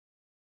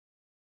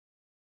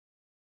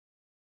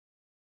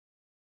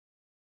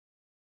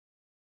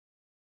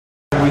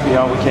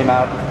we came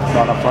out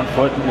on our front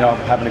foot,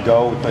 having to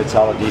go. We played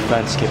solid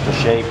defense, kept our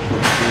shape,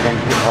 getting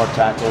hard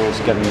tackles,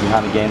 getting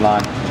behind the gain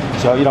line.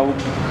 So, the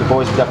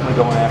boys are definitely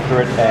going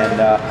after it, and,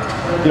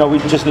 we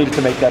just needed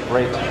to make that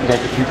break,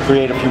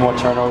 create a few more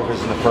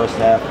turnovers in the first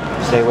half,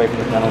 stay away from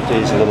the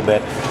penalties a little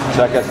bit.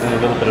 So that got us in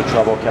a little bit of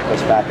trouble, kept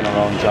us back in our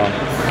own zone.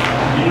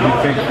 Do you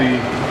think the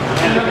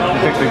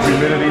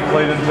humidity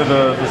played into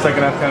the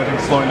second half kind of thing,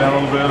 slowing down a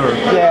little bit? Or?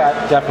 Yeah,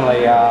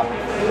 definitely.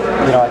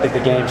 I think the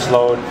game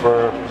slowed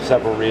for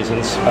several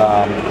reasons, it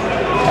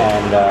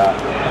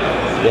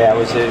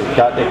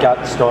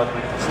got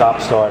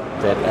stop-start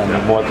bit, and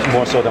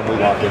more so than we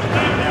wanted.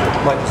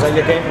 Mike, is that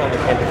your game plan to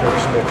end the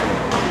first score?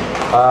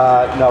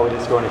 No, we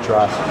didn't score any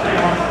tries.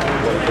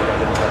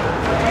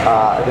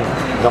 I think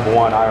number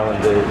one,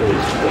 Ireland is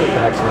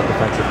an excellent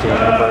defensive team.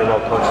 They're very well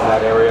coached in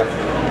that area.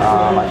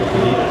 I think we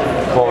need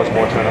to cause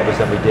more turnovers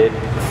than we did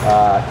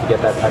to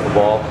get that type of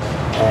ball.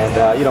 And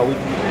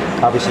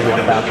obviously we want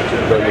to bounce it to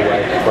the good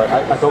way. But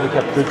I thought we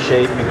kept good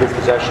shape and good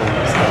possession.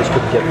 I just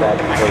couldn't get that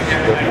because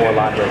there's more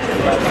line breaks than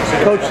that.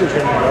 Coach, is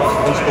there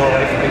one score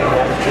away from being the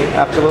team?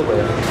 Absolutely.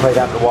 If you play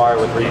down the wire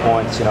with 3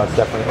 points, it's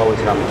definitely always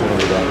an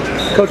opportunity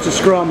there. Coach, the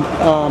scrum,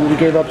 you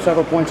gave up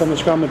several points on the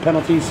scrum and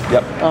penalties.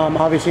 Yep.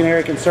 Obviously an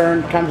area of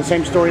concern, kind of the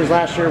same story as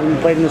last year when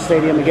we played in the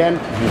stadium again.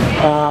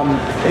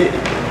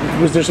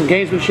 Was there some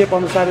gamesmanship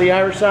on the side of the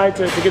Irish side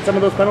to get some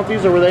of those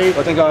penalties, or were they?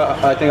 I think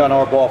on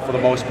our ball for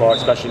the most part,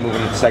 especially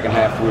moving into the second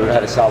half, we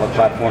had a solid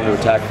platform to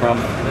attack from.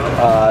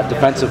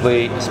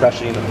 Defensively,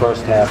 especially in the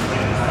first half,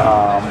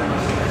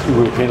 we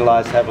were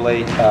penalized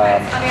heavily.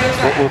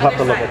 We'll have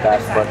to look at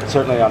that, but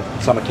certainly on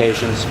some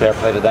occasions, fair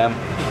play to them.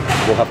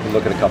 We'll have to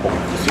look at a couple.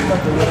 It seems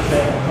like they would have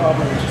had a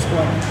problem with the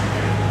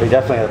scrum. They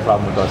definitely had a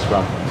problem with our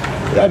scrum.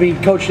 I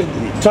mean, Coach,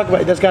 talk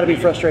about that's got to be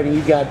frustrating.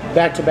 You've got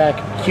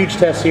back-to-back huge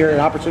tests here, an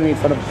opportunity in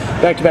front of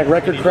back-to-back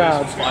record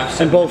crowds,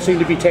 and both seem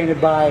to be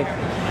tainted by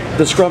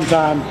the scrum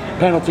time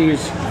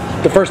penalties.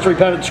 The first 3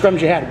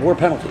 scrums you had were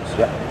penalties.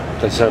 Yeah,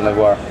 they certainly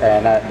were,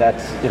 and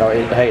that's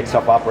hey, it's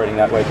tough operating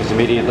that way because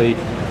immediately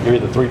you're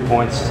either 3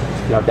 points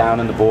down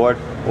in the board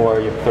or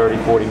you're 30,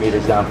 40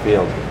 meters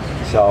downfield.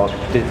 So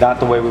it's not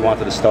the way we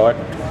wanted to start,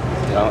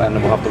 and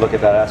we'll have to look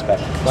at that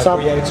aspect. Like,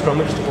 were you out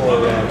scrummaged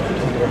or the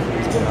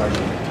referees been harsh?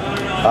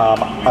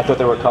 I thought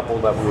there were a couple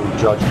that we were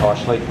judged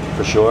harshly,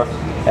 for sure.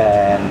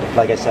 And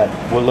like I said,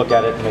 we'll look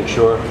at it and make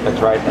sure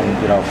that's right and,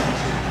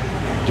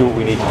 do what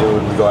we need to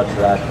do in regards to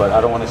that. But I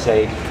don't want to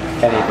say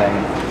anything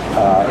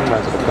in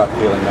terms of a gut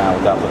feeling now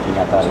without looking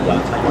at that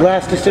again.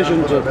 Last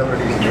decision to...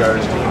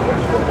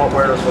 What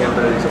were those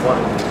vulnerabilities and what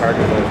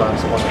targeted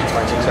advance and what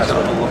quite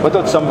successful?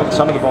 But some of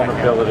the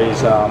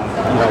vulnerabilities,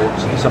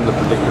 some of the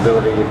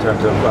predictability in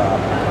terms of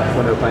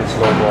when we were playing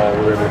slow ball,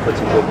 we were able to put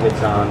some good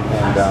hits on,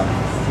 and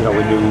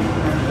we knew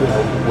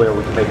where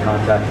we could make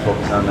contact and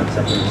focus on that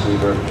second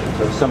receiver.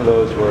 So some of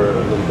those were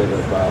a little bit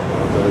of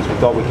vulnerabilities. We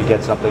thought we could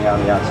get something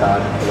on the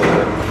outside a little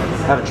bit.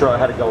 Had to go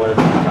at it at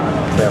the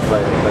time. Fair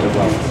play, they played it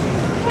well.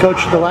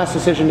 Coach, the last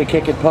decision to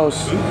kick at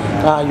posts,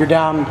 you're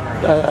down,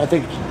 I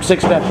think,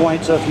 6 at that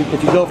point. So if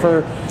you go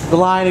for the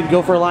line and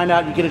go for a line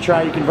out, you get a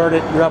try, you convert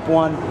it, you're up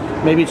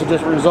 1. Maybe it's a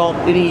different result.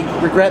 Any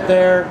regret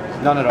there?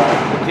 None at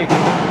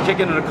all.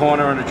 Kicking into the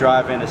corner and a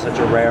drive-in is such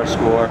a rare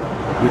score.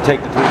 We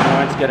take the 3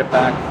 points, get it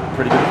back,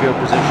 pretty good field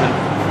position.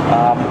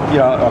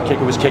 Our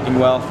kicker was kicking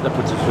well. That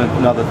puts us with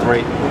another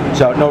 3.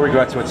 So no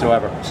regrets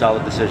whatsoever.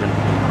 Solid decision.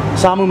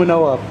 Samu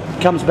Manoa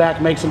comes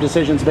back, makes some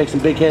decisions, makes some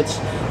big hits,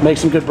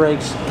 makes some good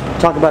breaks.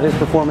 Talk about his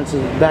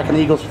performances back in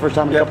the Eagles for the first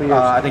time in a couple years.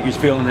 I think he was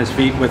feeling his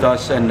feet with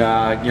us and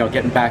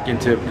getting back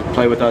into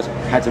play with us.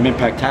 Had some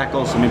impact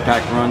tackles, some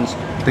impact runs.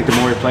 I think the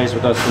more he plays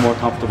with us, the more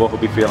comfortable he'll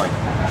be feeling.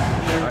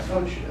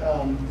 Coach,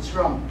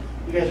 scrum.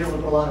 You guys are able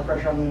to put a lot of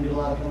pressure on them and get a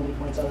lot of penalty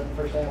points out of the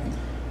first half.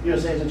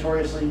 USA has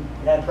notoriously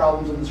had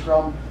problems in the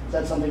scrum. Is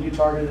that something you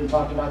targeted and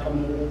talked about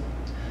coming into this?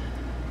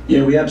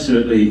 Yeah, we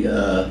absolutely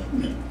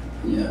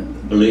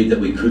believed that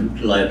we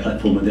could lay a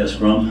platform with our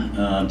scrum.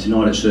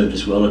 Tonight it served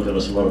us well. It got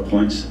us a lot of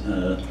points.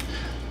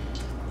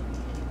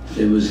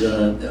 There was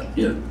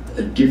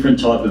a different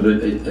type of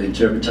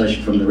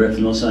interpretation from the ref.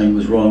 I'm not saying it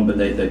was wrong, but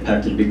they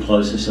packed it a bit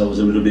closer, so it was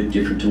a little bit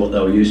different to what they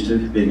were used to.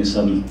 Being a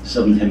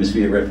southern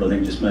hemisphere ref, I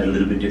think just made it a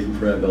little bit different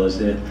for our guys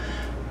there.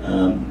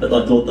 But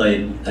I thought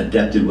they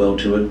adapted well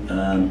to it.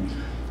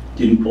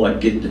 Didn't quite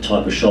get the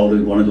type of shoulder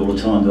we wanted all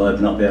the time to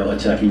open up our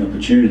attacking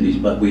opportunities,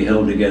 but we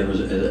held together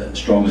as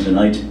strong as an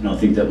 8, and I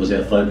think that was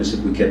our focus.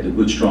 If we kept a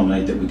good strong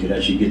 8, that we could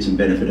actually get some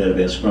benefit out of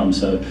our scrum.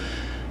 So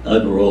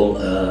overall,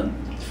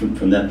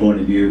 from that point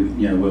of view,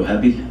 we're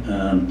happy.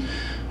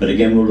 But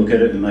again, we'll look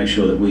at it and make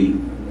sure that we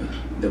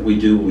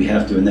do what we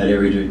have to in that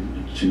area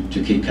to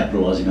keep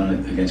capitalising on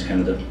it against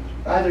Canada.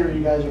 Either of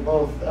you guys or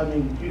both. I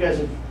mean, you guys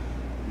have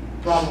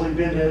probably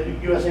been to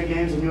USA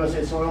games and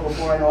USA soil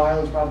before. I know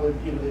Ireland's probably,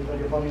 they put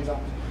your opponents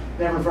on.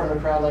 Never in front of a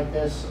crowd like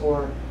this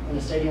or in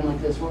a stadium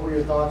like this. What were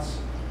your thoughts?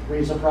 Were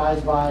you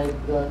surprised by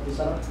the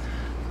setup?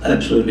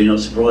 Absolutely not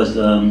surprised.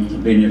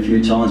 I've been here a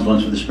few times,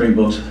 once with the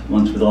Springboks,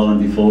 once with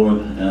Ireland before,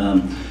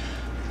 and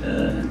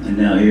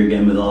now here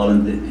again with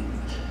Ireland.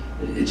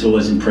 it's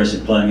always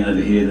impressive playing over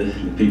here. The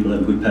people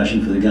have a good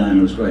passion for the game.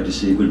 It was great to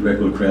see a good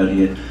record crowd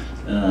here.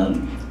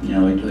 You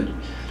know,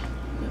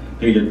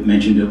 Peter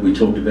mentioned it. We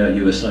talked about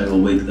USA all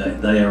week.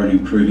 They are an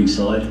improving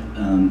side.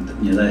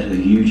 You know, they had a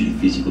hugely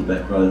physical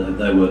back row.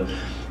 They were,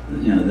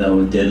 you know, they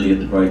were deadly at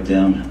the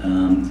breakdown.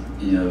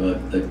 You know,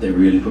 they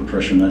really put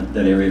pressure on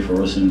that area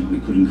for us, and we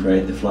couldn't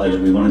create the flow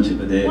that we wanted to.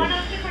 But they're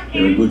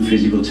a good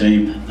physical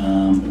team.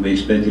 We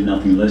expected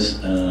nothing less.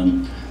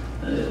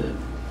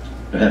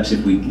 Perhaps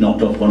if we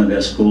knocked off one of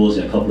our scores,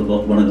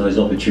 one of those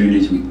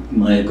opportunities, we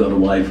may have got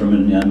away from it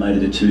and, you know, made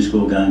it a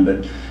 2-score game.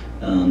 But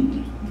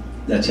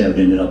that's how it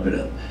ended up.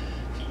 But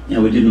you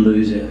know, we didn't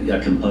lose our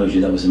composure.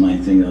 That was the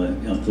main thing.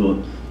 I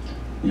thought,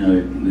 you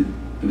know,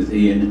 with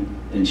Ian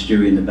and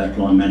Stewie in the back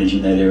line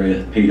managing that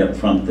area, Pete up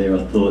front there,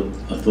 I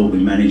thought we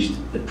managed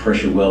the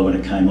pressure well when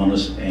it came on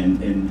us,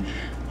 and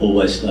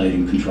always stayed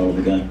in control of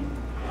the game.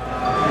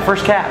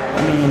 First cap,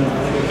 I mean,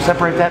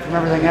 separate that from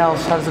everything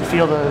else. How does it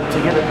feel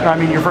to get it? I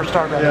mean, your first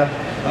start, right? Yeah,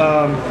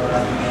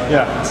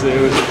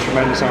 it was a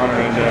tremendous honor,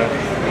 and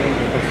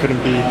I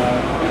couldn't be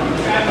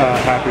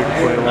happy to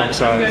play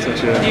alongside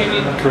such a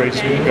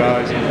courageous group of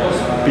guys and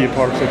be a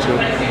part of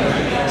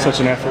such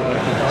an effort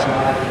like that. So.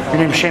 Your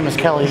name's Seamus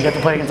Kelly. You got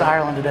to play against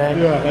Ireland today.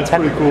 Yeah, that's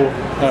pretty cool.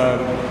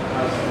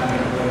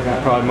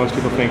 Probably most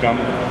people think I'm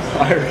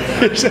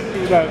Irish,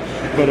 but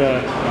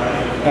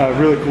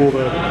really cool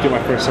to get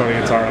my first start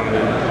against Ireland.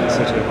 It's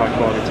such a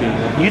high-quality team.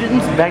 You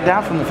didn't back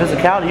down from the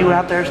physicality. You went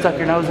out there, stuck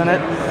your nose in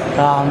it.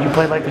 You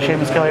played like the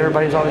Seamus Kelly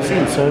everybody's always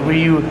seen. So were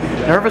you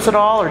nervous at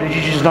all, or did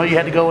you just know you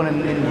had to go in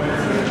and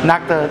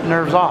knock the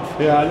nerves off?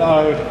 Yeah,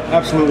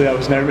 absolutely. I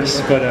was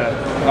nervous, but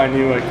I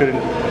knew I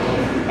couldn't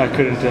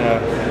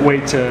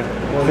wait to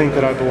think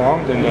that I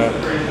belonged, and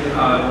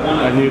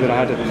I knew that I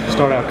had to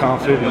start out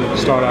confident and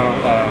start out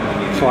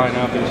flying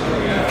up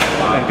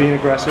and being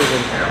aggressive.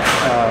 And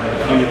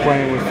when you're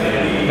playing with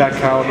that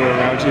caliber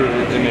around you,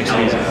 it makes it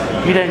easy.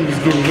 You didn't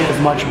get as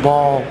much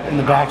ball in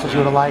the backs as you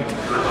would have liked.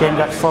 Game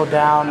got slowed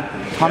down,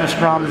 ton of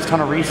scrums,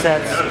 ton of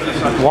resets,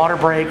 water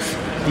breaks.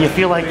 Do you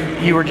feel like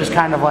you were just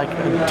kind of like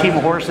a team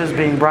of horses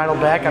being bridled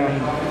back? I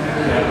mean,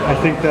 I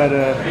think that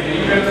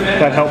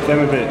helped them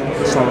a bit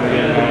slowing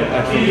in.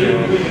 I think we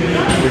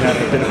had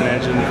a bit of an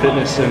edge in the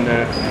fitness and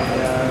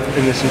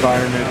in this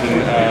environment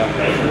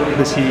and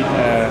this heat.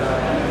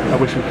 I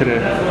wish we could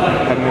have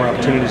had more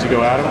opportunities to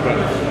go at them, but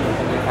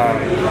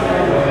you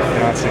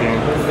know, that's the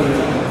game.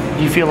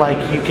 Do you feel like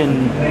you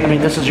can, I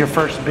mean, this is your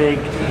first big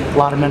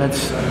lot of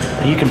minutes.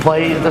 You can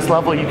play at this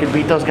level, you can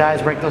beat those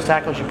guys, break those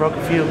tackles, you broke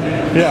a few?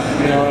 Yeah,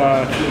 you know,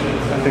 I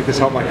think this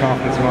helped my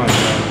confidence much.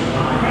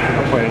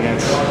 I played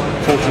against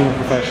full team of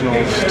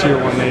professionals, Tier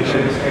 1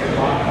 nation.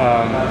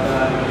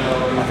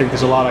 I think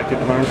there's a lot I could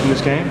learn from this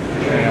game.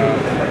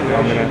 And, you know,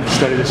 I'm going to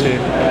study this game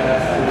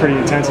pretty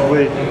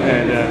intensively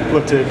and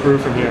look to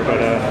improve from here,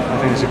 but I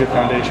think it's a good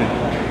foundation.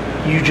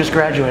 You just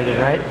graduated,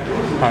 right?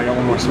 I got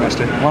one more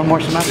semester. One more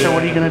semester? Yeah.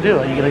 What are you going to do?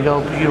 Are you going to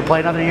go play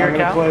another year at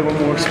Cal? I'm going to play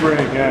one more spring,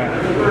 yeah.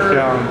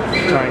 Cal and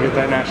try and get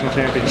that national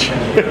championship.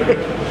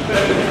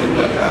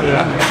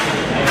 Yeah.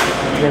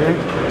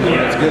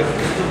 Yeah, that's good.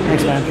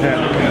 Thanks, man.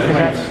 Yeah.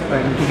 Congrats.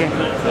 Okay.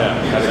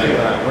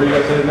 Where are you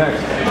guys headed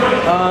next?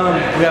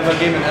 We have a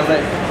game in LA,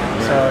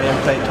 so yeah,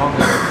 we play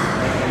Tolkin.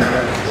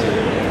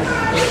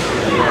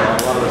 A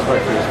lot of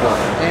respect for your sport.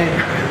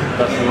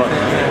 Best of luck.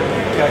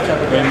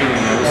 Great meeting you.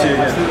 We'll see you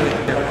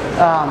again.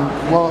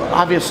 Well,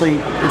 obviously,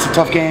 it's a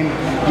tough game.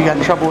 You got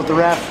in trouble with the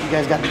ref. You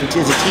guys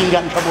as a team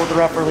got in trouble with the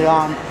ref early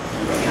on.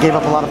 Gave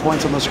up a lot of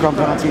points on the scrum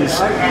penalties.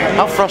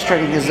 How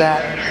frustrating is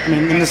that? I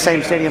mean, in the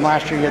same stadium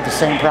last year, you had the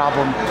same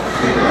problem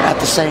at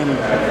the same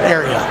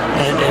area,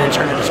 and it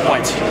turned into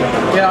points.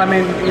 Yeah, I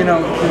mean, you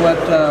know,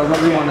 what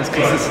we want is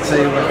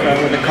consistency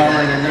with the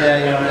calling, and yeah,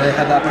 you know, they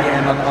had that upper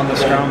hand on the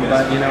scrum,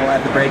 but you know,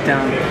 at the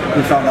breakdown,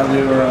 we felt that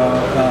we were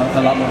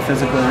a lot more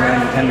physical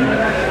and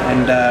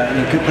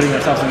putting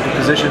ourselves into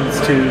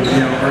positions to, you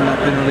know, earn that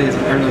penalties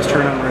and earn those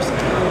turnovers,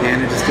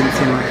 and it just didn't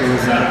seem like it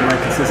was the right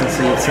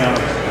consistency. So.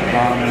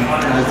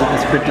 It's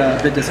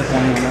a bit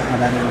disappointing on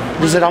that end.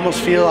 Does it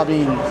almost feel, I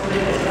mean,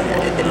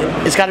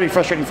 it's got to be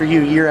frustrating for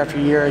you year after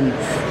year, and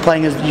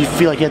playing as you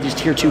feel like you have these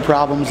tier 2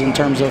 problems in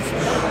terms of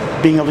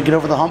being able to get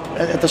over the hump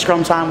at the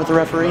scrum time with the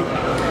referee?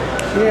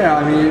 Yeah,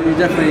 I mean, you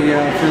definitely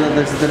feel that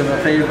there's a bit of a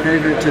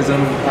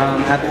favoritism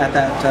at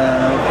that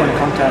point of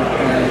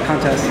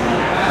contest.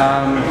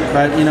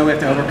 But, you know, we have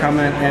to overcome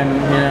it, and,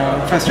 you know,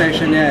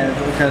 frustration, yeah,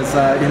 because,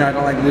 you know, I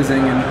don't like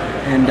losing,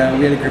 and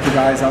we had a group of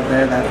guys out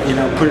there that, you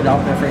know, put it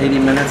out there for 80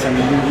 minutes, and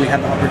we had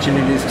the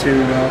opportunities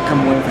to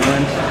come away with a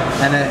win,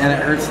 and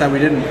it hurts that we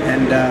didn't,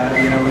 and,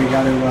 you know, we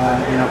got to,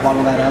 you know,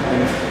 bottle that up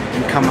and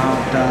come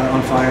out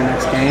on fire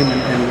next game,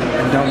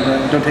 and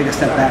don't take a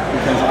step back,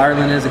 because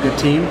Ireland is a good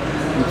team.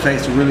 we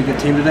faced a really good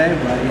team today,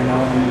 but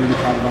I'm really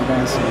proud of our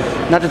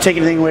guys. Not to take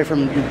anything away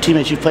from your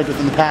teammates you've played with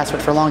in the past,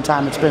 but for a long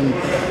time it's been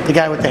the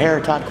guy with the hair,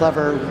 Todd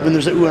Clever. When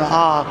there's an ooh and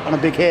ah on a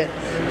big hit,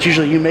 it's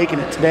usually you making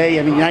it. Today,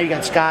 I mean, now you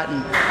got Scott,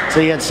 and so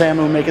you had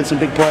Samu making some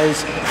big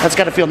plays. That's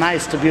got to feel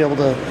nice to be able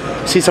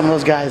to see some of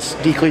those guys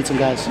decleat some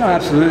guys. No,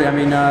 absolutely. I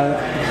mean,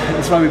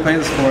 that's why we play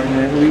the sport.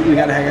 We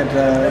got to hang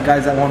out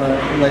guys that want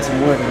to lay some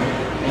wood.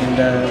 And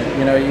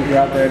you're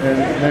out there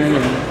learning,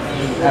 and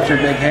after a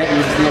big hit, you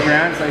just look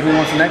around. It's like, who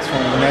wants the next one?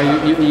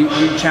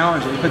 You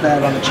challenge it. You put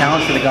that on the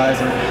challenge for the guys,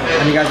 and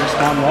you guys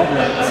respond well to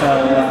it. So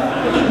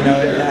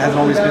it hasn't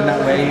always been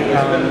that way,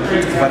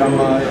 but I'm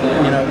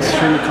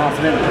extremely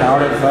confident and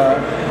proud of our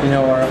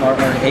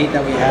 8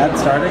 that we had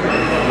starting.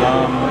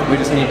 We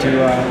just need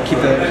to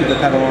keep the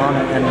pedal on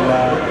and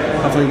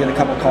hopefully get a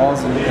couple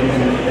calls and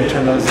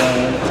turn those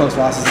close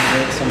losses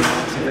into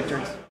some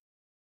victories.